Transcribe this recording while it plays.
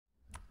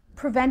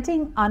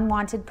Preventing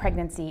unwanted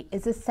pregnancy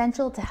is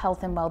essential to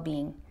health and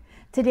well-being.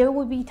 Today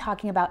we'll be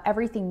talking about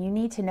everything you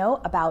need to know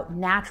about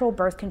natural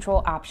birth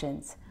control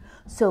options.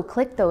 So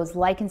click those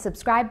like and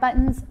subscribe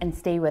buttons and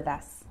stay with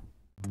us.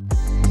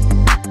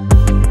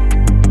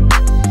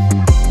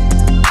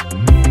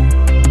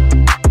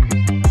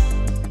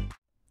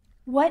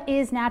 What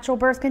is natural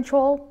birth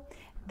control?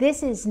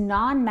 This is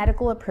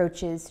non-medical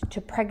approaches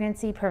to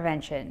pregnancy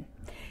prevention.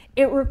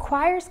 It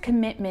requires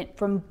commitment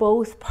from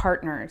both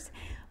partners.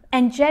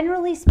 And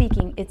generally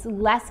speaking, it's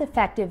less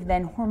effective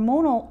than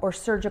hormonal or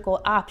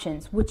surgical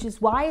options, which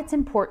is why it's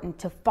important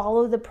to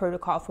follow the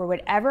protocol for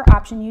whatever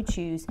option you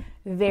choose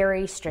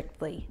very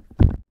strictly.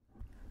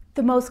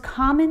 The most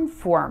common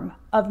form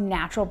of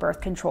natural birth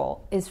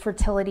control is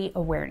fertility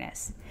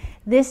awareness.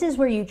 This is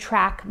where you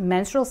track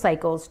menstrual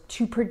cycles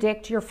to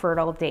predict your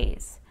fertile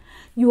days.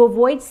 You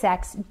avoid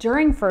sex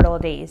during fertile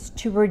days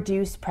to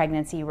reduce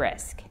pregnancy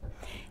risk.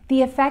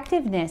 The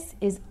effectiveness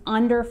is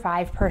under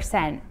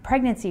 5%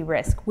 pregnancy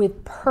risk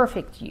with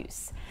perfect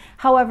use.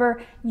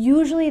 However,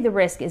 usually the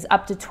risk is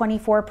up to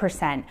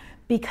 24%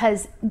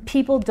 because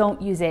people don't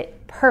use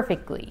it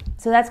perfectly.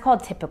 So that's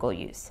called typical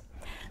use.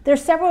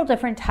 There's several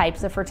different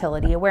types of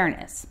fertility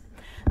awareness.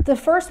 The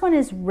first one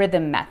is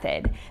rhythm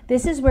method.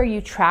 This is where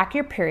you track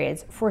your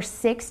periods for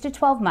 6 to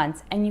 12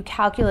 months and you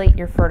calculate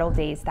your fertile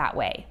days that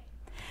way.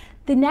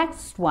 The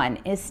next one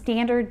is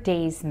standard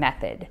days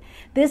method.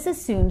 This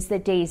assumes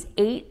that days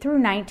 8 through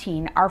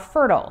 19 are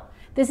fertile.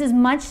 This is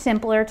much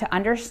simpler to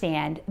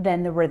understand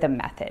than the rhythm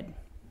method.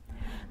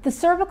 The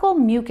cervical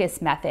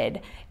mucus method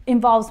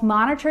involves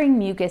monitoring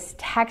mucus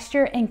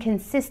texture and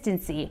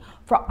consistency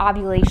for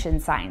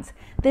ovulation signs.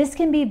 This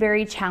can be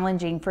very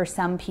challenging for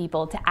some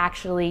people to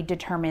actually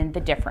determine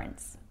the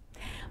difference.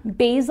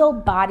 Basal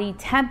body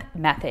temp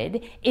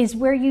method is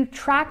where you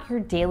track your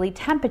daily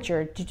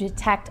temperature to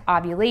detect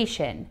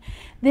ovulation.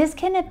 This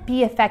can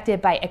be affected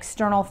by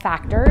external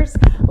factors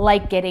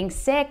like getting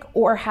sick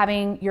or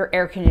having your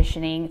air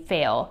conditioning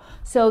fail.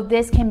 So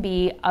this can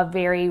be a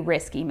very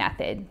risky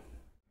method.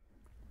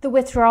 The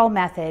withdrawal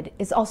method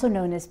is also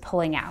known as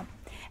pulling out,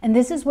 and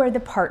this is where the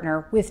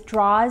partner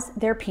withdraws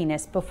their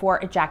penis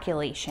before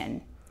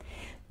ejaculation.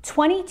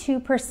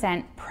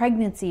 22%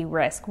 pregnancy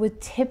risk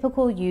with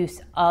typical use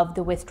of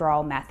the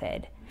withdrawal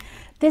method.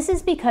 This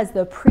is because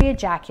the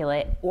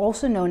pre-ejaculate,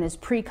 also known as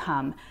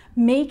pre-cum,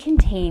 may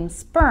contain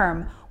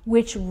sperm,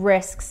 which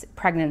risks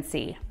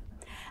pregnancy.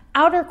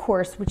 Outer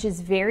course, which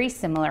is very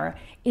similar,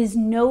 is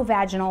no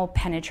vaginal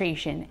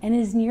penetration and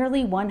is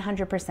nearly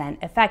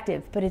 100%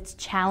 effective, but it's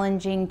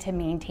challenging to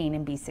maintain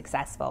and be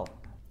successful.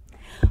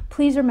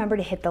 Please remember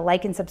to hit the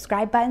like and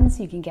subscribe button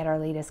so you can get our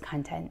latest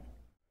content.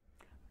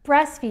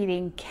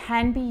 Breastfeeding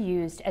can be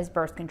used as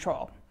birth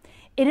control.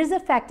 It is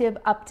effective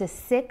up to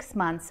 6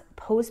 months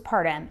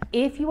postpartum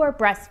if you are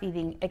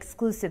breastfeeding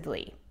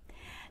exclusively.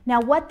 Now,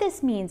 what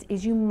this means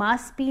is you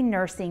must be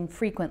nursing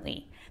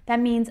frequently. That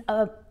means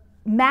a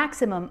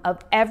maximum of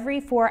every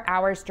 4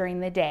 hours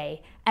during the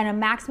day and a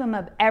maximum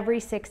of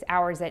every 6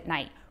 hours at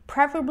night.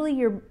 Preferably,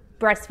 you're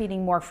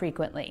breastfeeding more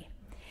frequently.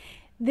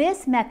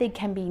 This method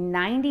can be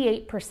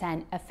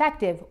 98%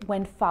 effective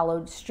when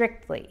followed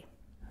strictly.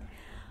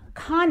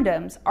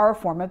 Condoms are a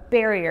form of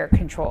barrier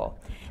control.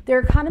 There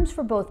are condoms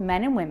for both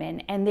men and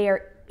women, and they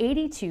are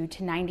 82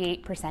 to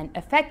 98%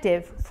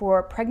 effective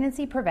for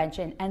pregnancy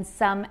prevention and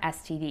some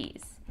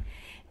STDs.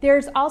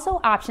 There's also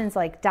options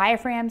like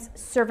diaphragms,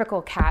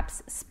 cervical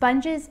caps,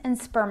 sponges, and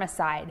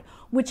spermicide,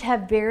 which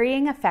have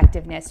varying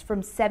effectiveness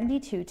from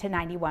 72 to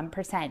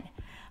 91%.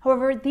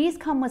 However, these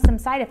come with some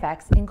side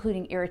effects,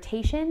 including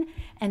irritation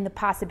and the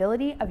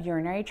possibility of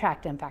urinary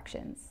tract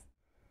infections.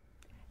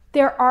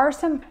 There are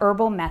some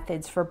herbal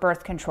methods for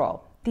birth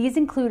control. These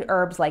include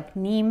herbs like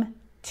neem,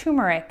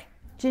 turmeric,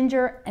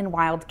 ginger, and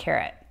wild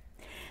carrot.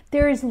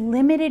 There is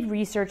limited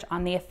research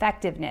on the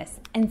effectiveness,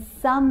 and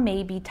some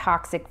may be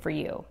toxic for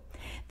you.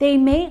 They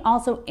may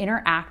also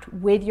interact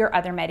with your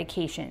other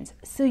medications,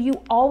 so you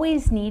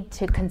always need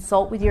to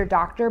consult with your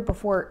doctor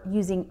before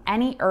using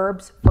any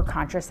herbs for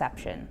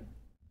contraception.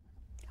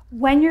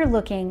 When you're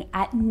looking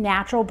at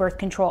natural birth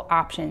control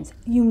options,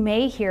 you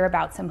may hear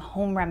about some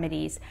home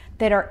remedies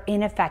that are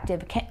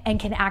ineffective and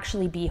can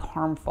actually be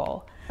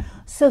harmful.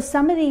 So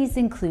some of these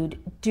include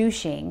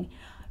douching,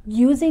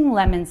 using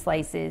lemon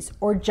slices,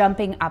 or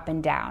jumping up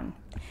and down.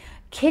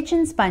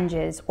 Kitchen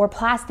sponges or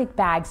plastic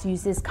bags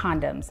used as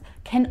condoms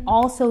can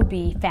also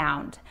be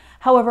found.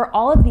 However,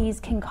 all of these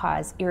can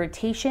cause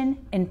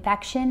irritation,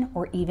 infection,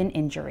 or even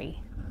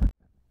injury.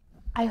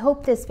 I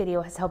hope this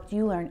video has helped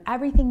you learn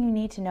everything you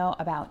need to know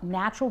about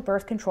natural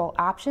birth control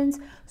options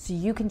so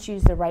you can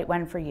choose the right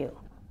one for you.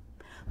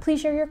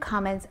 Please share your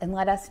comments and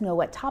let us know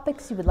what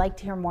topics you would like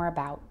to hear more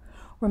about.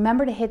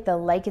 Remember to hit the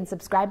like and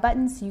subscribe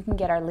button so you can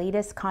get our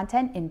latest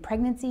content in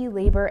pregnancy,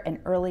 labor, and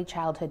early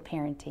childhood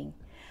parenting.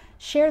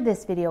 Share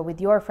this video with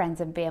your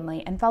friends and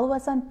family and follow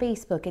us on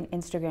Facebook and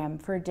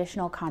Instagram for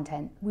additional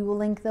content. We will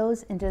link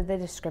those into the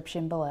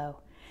description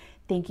below.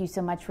 Thank you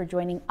so much for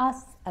joining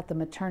us at the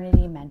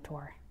Maternity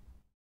Mentor.